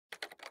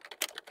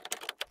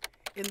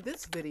In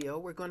this video,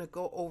 we're going to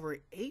go over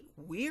 8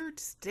 weird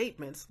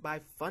statements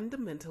by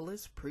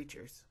fundamentalist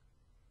preachers.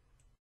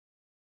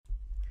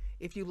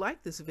 If you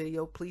like this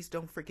video, please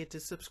don't forget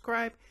to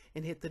subscribe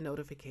and hit the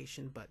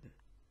notification button.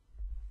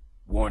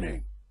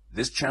 Warning: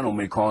 this channel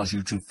may cause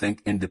you to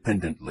think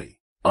independently,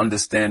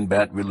 understand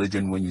bad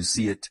religion when you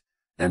see it,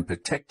 and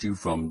protect you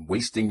from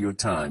wasting your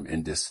time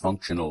in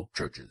dysfunctional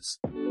churches.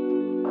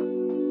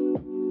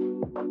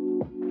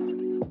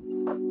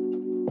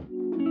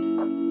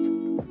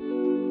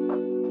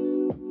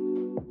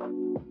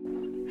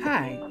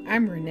 Hi,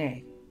 I'm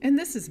Renee, and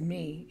this is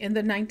me in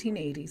the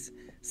 1980s,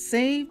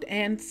 saved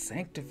and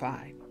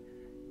sanctified.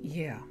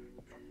 Yeah,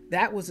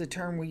 that was a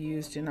term we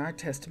used in our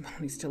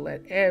testimonies to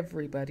let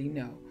everybody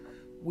know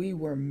we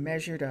were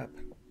measured up.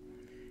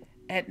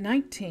 At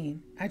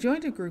 19, I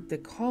joined a group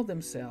that called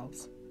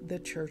themselves the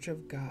Church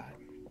of God.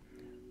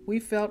 We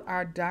felt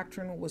our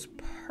doctrine was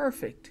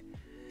perfect,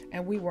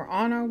 and we were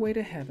on our way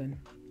to heaven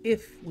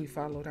if we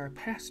followed our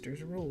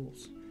pastor's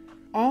rules.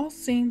 All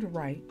seemed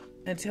right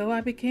until I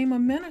became a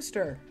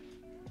minister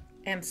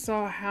and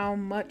saw how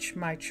much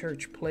my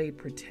church played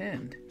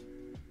pretend.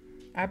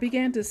 I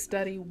began to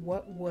study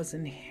what was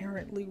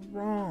inherently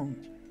wrong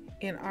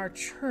in our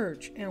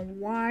church and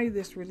why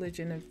this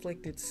religion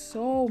inflicted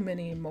so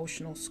many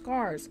emotional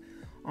scars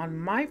on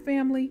my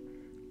family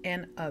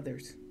and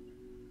others.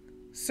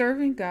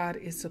 Serving God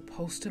is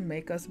supposed to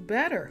make us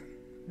better,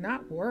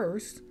 not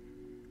worse.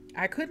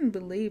 I couldn't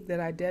believe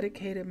that I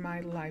dedicated my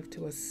life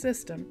to a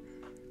system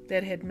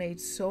that had made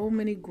so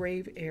many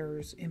grave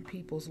errors in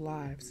people's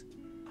lives.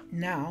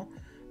 Now,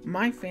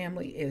 my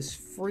family is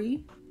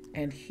free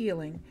and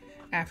healing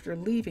after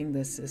leaving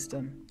this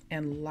system,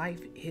 and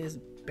life is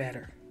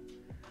better.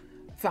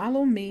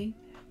 Follow me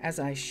as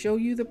I show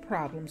you the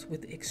problems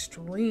with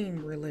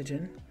extreme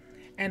religion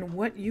and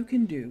what you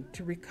can do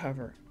to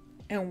recover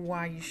and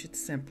why you should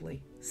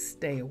simply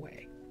stay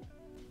away.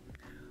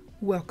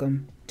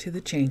 Welcome to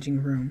the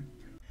Changing Room.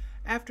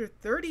 After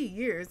 30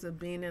 years of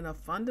being in a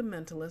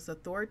fundamentalist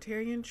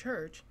authoritarian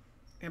church,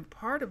 and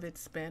part of it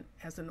spent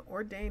as an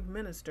ordained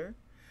minister,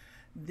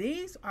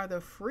 these are the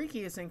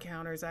freakiest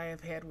encounters I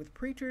have had with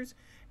preachers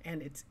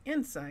and its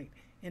insight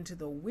into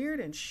the weird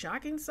and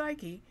shocking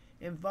psyche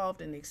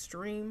involved in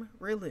extreme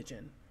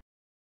religion.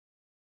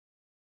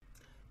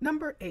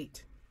 Number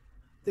 8.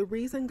 The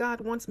reason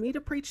God wants me to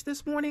preach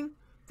this morning?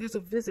 There's a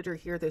visitor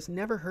here that's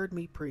never heard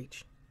me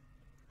preach.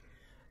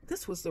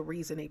 This was the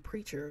reason a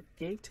preacher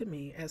gave to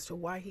me as to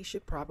why he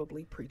should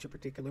probably preach a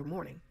particular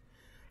morning,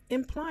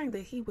 implying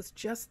that he was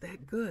just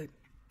that good.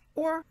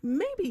 Or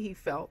maybe he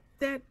felt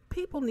that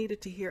people needed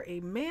to hear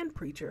a man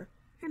preacher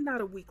and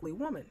not a weakly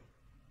woman.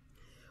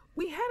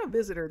 We had a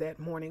visitor that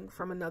morning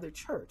from another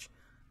church,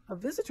 a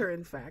visitor,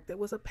 in fact, that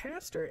was a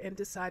pastor and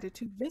decided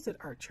to visit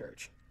our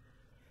church.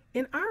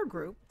 In our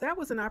group, that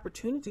was an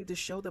opportunity to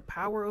show the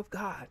power of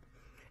God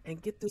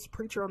and get this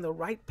preacher on the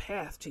right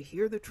path to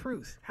hear the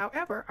truth.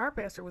 However, our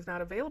pastor was not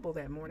available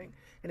that morning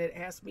and had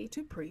asked me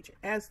to preach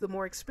as the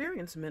more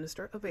experienced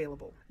minister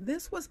available.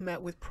 This was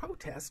met with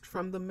protest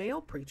from the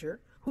male preacher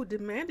who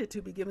demanded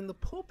to be given the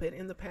pulpit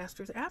in the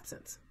pastor's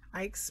absence.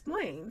 I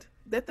explained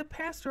that the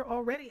pastor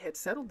already had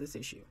settled this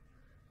issue,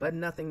 but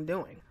nothing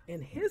doing.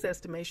 In his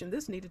estimation,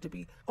 this needed to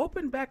be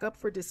opened back up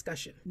for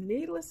discussion.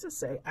 Needless to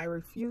say, I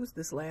refused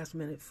this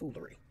last-minute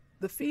foolery.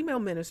 The female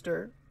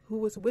minister who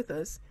was with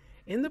us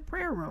in the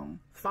prayer room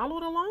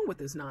followed along with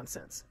this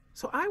nonsense,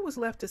 so I was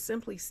left to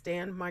simply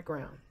stand my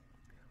ground.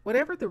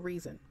 Whatever the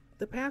reason,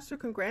 the pastor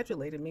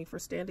congratulated me for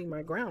standing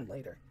my ground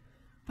later,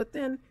 but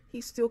then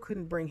he still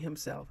couldn't bring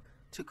himself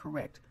to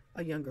correct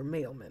a younger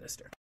male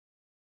minister.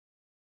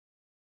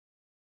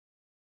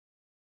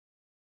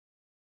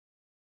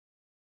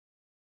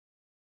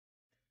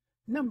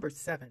 Number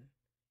 7.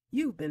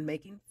 You've been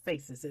making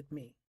faces at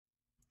me.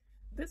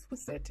 This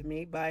was said to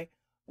me by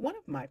one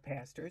of my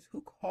pastors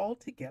who called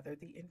together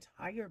the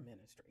entire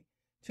ministry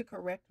to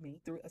correct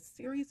me through a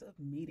series of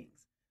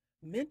meetings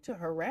meant to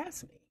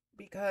harass me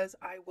because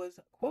I was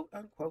quote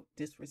unquote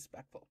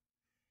disrespectful.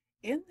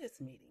 In this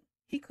meeting,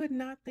 he could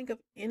not think of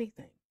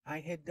anything I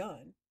had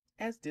done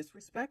as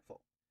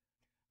disrespectful.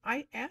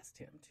 I asked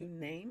him to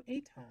name a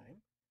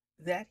time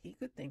that he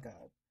could think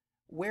of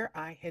where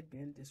I had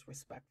been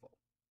disrespectful,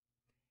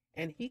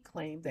 and he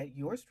claimed that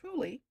yours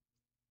truly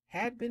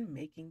had been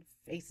making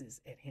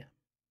faces at him.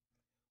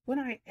 When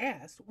I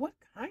asked what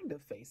kind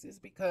of faces,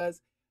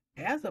 because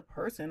as a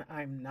person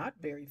I'm not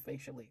very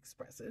facially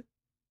expressive,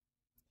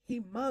 he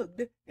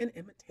mugged an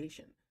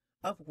imitation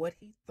of what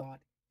he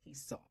thought he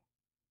saw.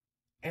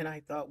 And I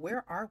thought,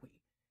 where are we?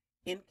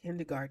 In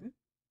kindergarten?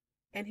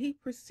 And he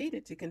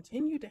proceeded to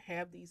continue to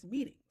have these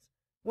meetings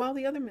while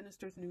the other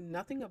ministers knew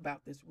nothing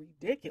about this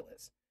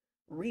ridiculous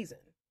reason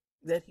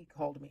that he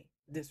called me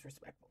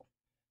disrespectful.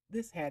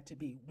 This had to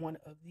be one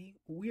of the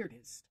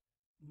weirdest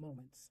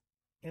moments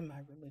in my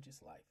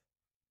religious life.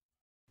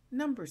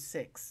 Number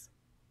 6.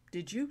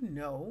 Did you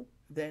know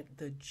that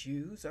the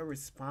Jews are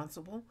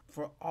responsible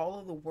for all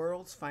of the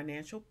world's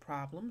financial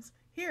problems?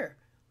 Here,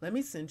 let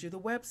me send you the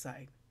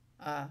website.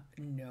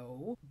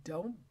 No,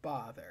 don't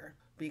bother,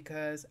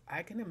 because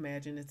I can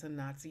imagine it's a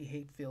Nazi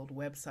hate-filled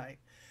website.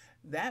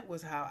 That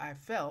was how I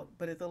felt,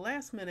 but at the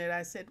last minute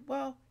I said,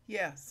 well,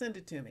 yeah, send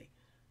it to me.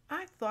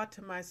 I thought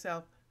to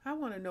myself, I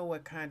want to know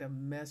what kind of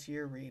mess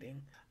you're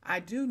reading. I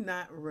do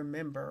not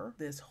remember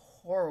this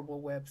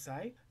horrible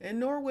website, and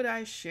nor would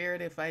I share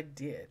it if I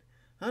did.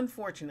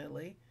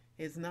 Unfortunately,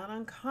 it's not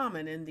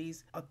uncommon in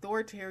these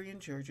authoritarian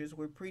churches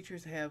where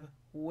preachers have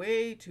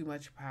way too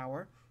much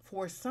power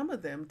for some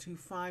of them to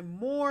find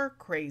more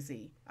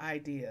crazy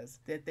ideas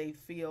that they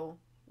feel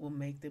will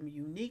make them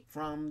unique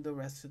from the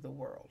rest of the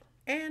world,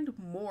 and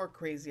more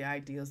crazy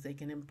ideas they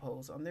can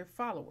impose on their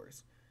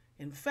followers.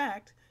 In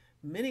fact,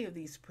 many of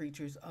these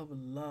preachers of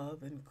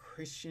love and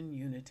Christian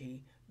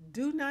unity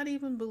do not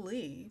even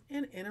believe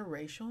in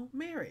interracial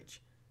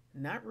marriage,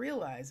 not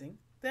realizing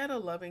that a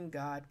loving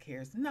God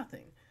cares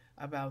nothing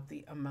about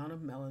the amount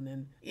of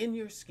melanin in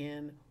your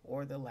skin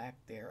or the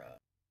lack thereof.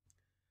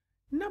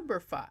 Number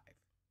 5,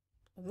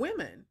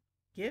 women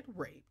get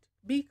raped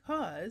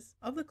because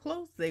of the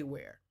clothes they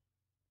wear.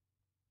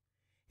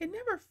 It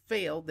never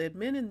failed that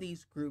men in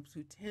these groups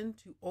who tend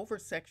to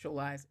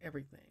over-sexualize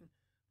everything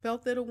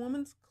felt that a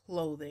woman's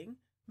clothing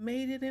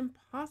made it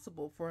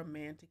impossible for a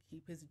man to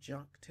keep his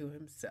junk to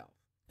himself.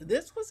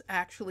 This was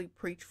actually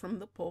preached from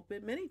the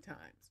pulpit many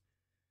times.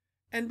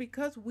 And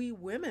because we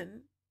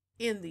women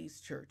in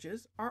these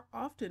churches are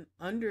often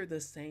under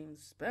the same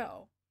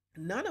spell,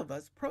 none of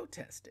us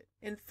protested.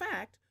 In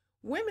fact,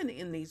 women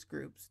in these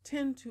groups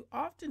tend to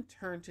often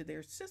turn to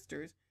their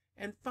sisters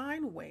and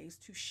find ways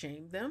to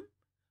shame them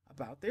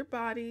about their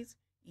bodies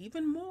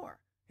even more,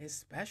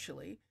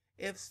 especially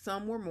if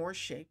some were more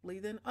shapely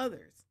than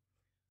others.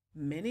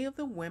 Many of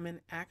the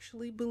women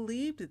actually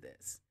believed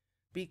this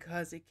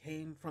because it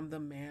came from the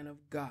man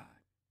of God.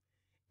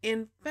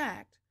 In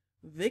fact,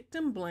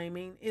 victim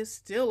blaming is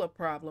still a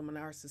problem in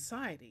our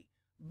society,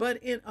 but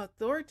in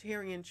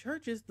authoritarian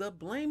churches, the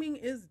blaming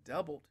is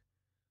doubled.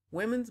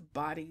 Women's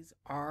bodies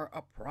are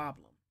a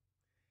problem.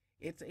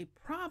 It's a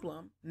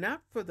problem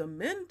not for the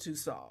men to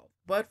solve,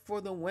 but for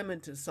the women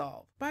to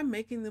solve by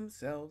making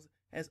themselves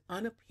as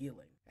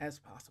unappealing as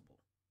possible.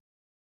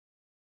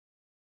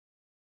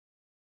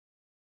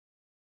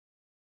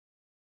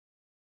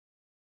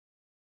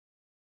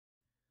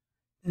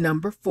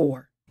 Number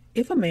 4,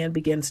 if a man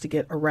begins to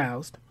get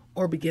aroused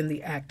or begin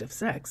the act of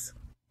sex,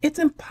 it's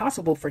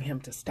impossible for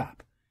him to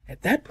stop.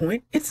 At that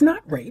point, it's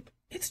not rape,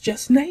 it's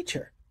just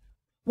nature.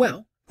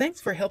 Well, thanks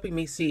for helping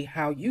me see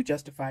how you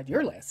justified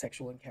your last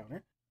sexual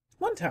encounter.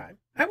 One time,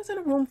 I was in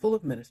a room full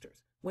of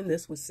ministers when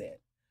this was said.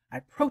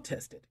 I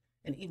protested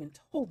and even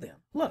told them,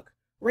 look,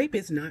 rape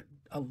is not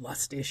a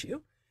lust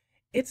issue.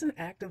 It's an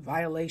act of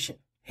violation,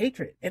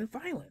 hatred, and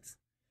violence.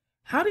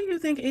 How do you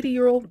think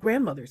 80-year-old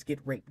grandmothers get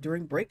raped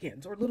during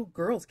break-ins or little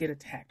girls get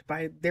attacked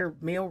by their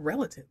male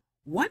relative?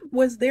 What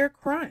was their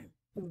crime?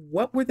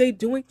 What were they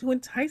doing to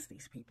entice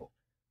these people?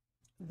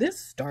 This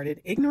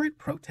started ignorant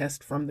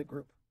protest from the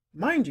group.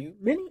 Mind you,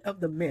 many of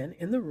the men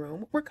in the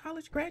room were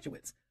college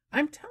graduates.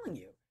 I'm telling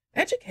you,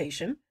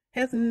 education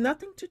has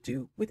nothing to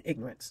do with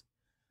ignorance.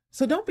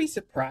 So don't be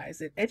surprised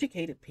that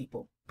educated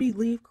people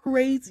believe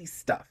crazy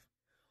stuff.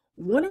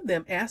 One of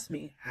them asked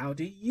me, how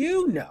do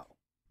you know?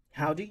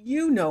 How do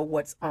you know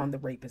what's on the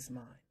rapist's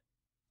mind?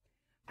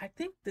 I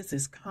think this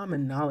is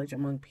common knowledge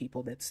among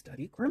people that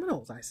study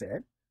criminals, I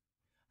said.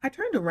 I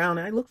turned around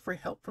and I looked for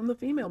help from the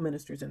female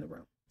ministers in the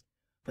room,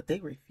 but they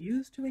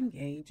refused to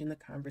engage in the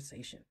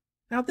conversation.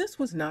 Now, this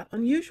was not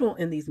unusual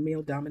in these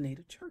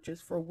male-dominated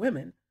churches for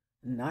women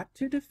not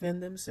to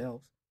defend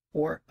themselves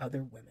or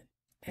other women.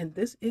 And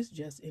this is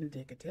just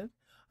indicative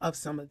of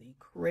some of the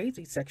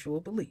crazy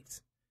sexual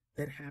beliefs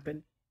that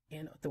happen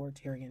in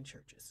authoritarian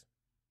churches.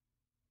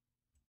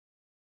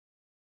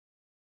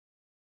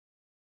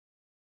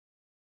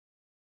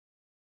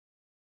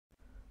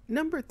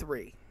 Number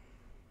 3,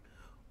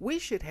 we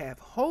should have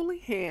holy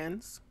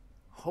hands,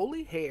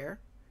 holy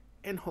hair,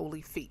 and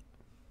holy feet.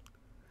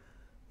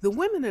 The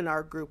women in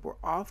our group were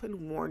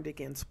often warned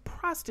against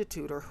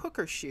prostitute or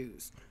hooker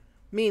shoes,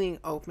 meaning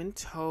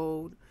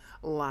open-toed,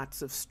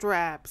 lots of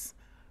straps,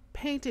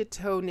 painted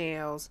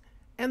toenails,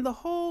 and the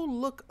whole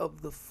look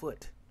of the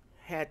foot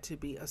had to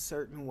be a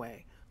certain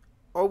way.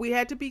 Or we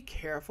had to be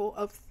careful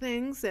of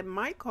things that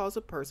might cause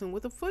a person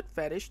with a foot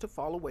fetish to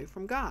fall away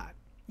from God.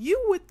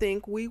 You would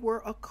think we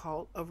were a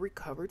cult of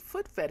recovered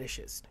foot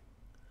fetishists.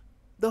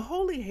 The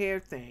holy hair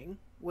thing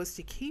was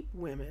to keep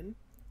women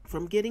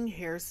from getting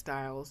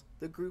hairstyles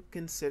the group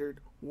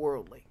considered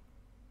worldly.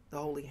 The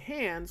holy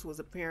hands was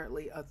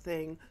apparently a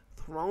thing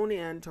thrown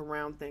in to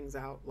round things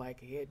out,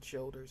 like head,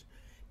 shoulders,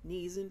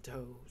 knees, and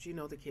toes. You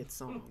know the kids'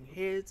 song,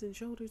 heads and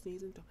shoulders,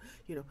 knees and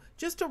toes.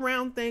 Just to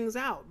round things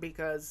out,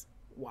 because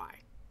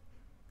why?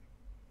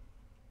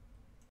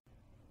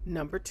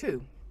 Number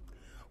 2,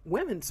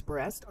 women's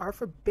breasts are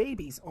for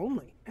babies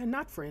only and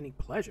not for any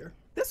pleasure.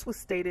 This was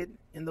stated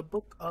in the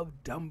book of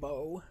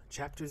Dumbo,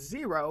 chapter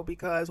 0,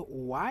 because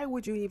why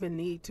would you even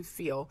need to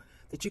feel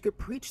that you could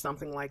preach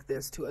something like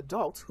this to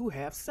adults who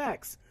have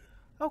sex?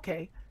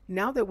 Okay,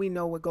 now that we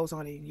know what goes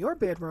on in your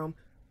bedroom,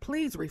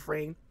 Please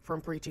refrain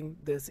from preaching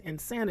this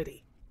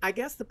insanity. I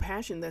guess the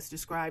passion that's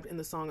described in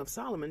the Song of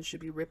Solomon should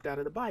be ripped out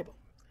of the Bible.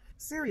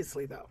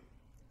 Seriously though,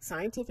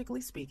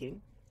 scientifically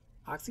speaking,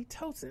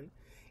 oxytocin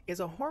is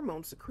a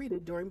hormone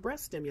secreted during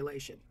breast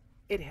stimulation.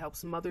 It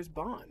helps mothers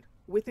bond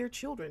with their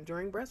children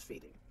during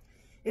breastfeeding.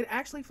 It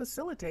actually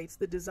facilitates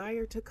the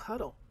desire to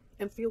cuddle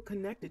and feel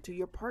connected to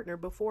your partner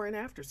before and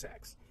after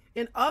sex.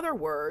 In other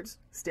words,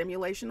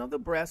 stimulation of the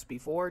breast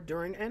before,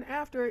 during, and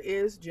after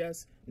is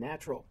just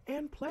natural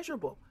and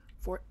pleasurable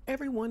for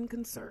everyone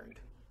concerned.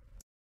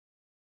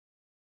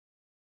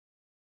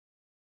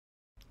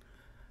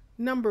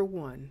 Number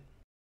 1.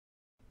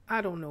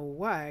 I don't know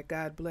why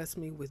God blessed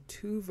me with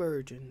 2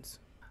 virgins.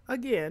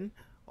 Again,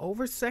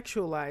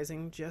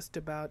 over-sexualizing just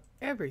about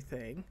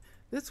everything.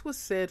 This was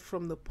said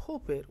from the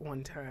pulpit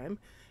one time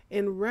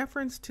in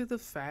reference to the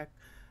fact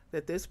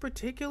that this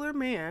particular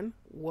man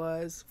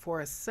was, for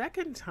a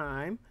second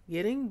time,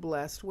 getting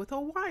blessed with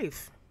a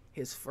wife.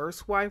 His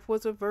first wife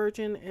was a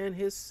virgin, and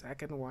his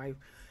second wife,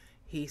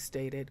 he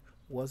stated,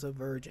 was a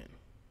virgin,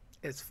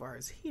 as far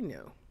as he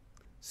knew.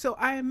 So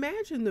I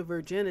imagine the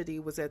virginity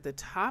was at the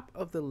top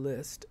of the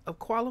list of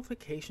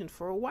qualification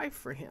for a wife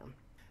for him.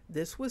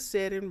 This was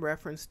said in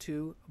reference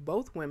to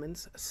both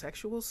women's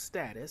sexual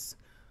status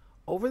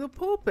over the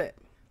pulpit.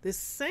 This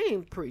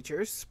same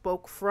preacher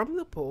spoke from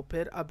the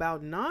pulpit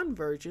about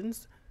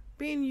non-virgins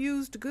being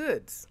used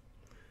goods.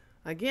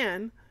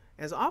 Again,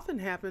 as often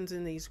happens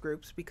in these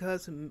groups,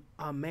 because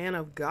a man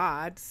of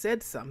God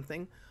said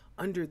something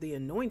under the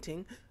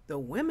anointing, the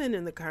women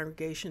in the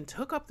congregation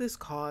took up this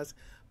cause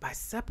by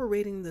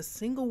separating the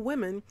single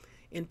women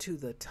into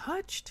the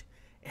touched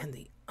and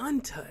the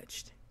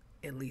untouched,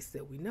 at least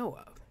that we know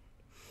of.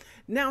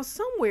 Now,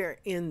 somewhere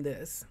in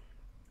this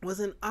was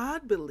an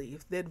odd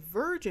belief that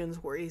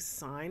virgins were a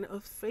sign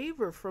of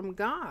favor from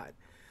God.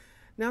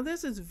 Now,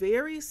 this is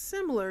very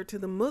similar to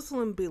the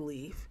Muslim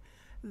belief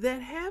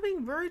that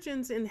having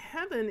virgins in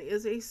heaven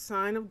is a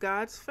sign of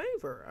God's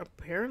favor.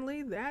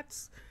 Apparently,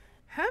 that's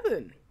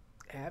heaven,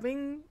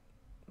 having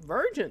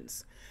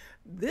virgins.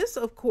 This,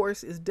 of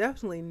course, is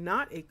definitely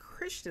not a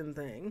Christian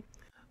thing,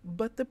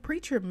 but the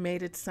preacher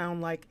made it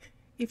sound like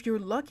if you're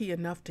lucky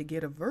enough to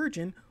get a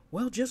virgin,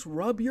 well, just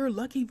rub your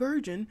lucky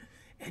virgin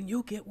and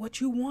you'll get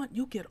what you want.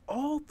 You'll get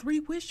all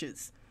 3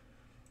 wishes.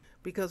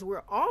 Because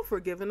we're all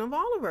forgiven of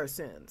all of our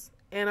sins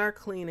and are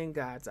clean in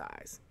God's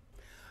eyes.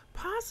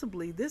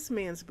 Possibly this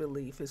man's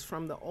belief is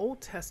from the Old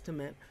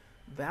Testament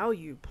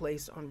value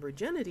placed on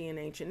virginity in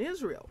ancient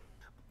Israel.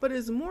 But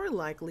it's more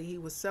likely he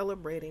was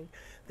celebrating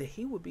that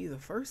he would be the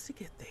first to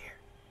get there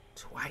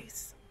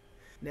twice.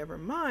 Never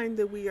mind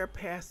that we are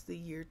past the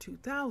year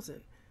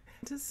 2000.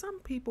 To some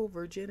people,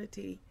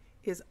 virginity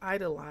is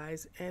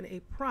idolized and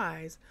a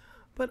prize,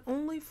 but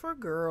only for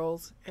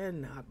girls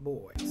and not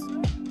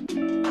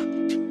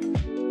boys.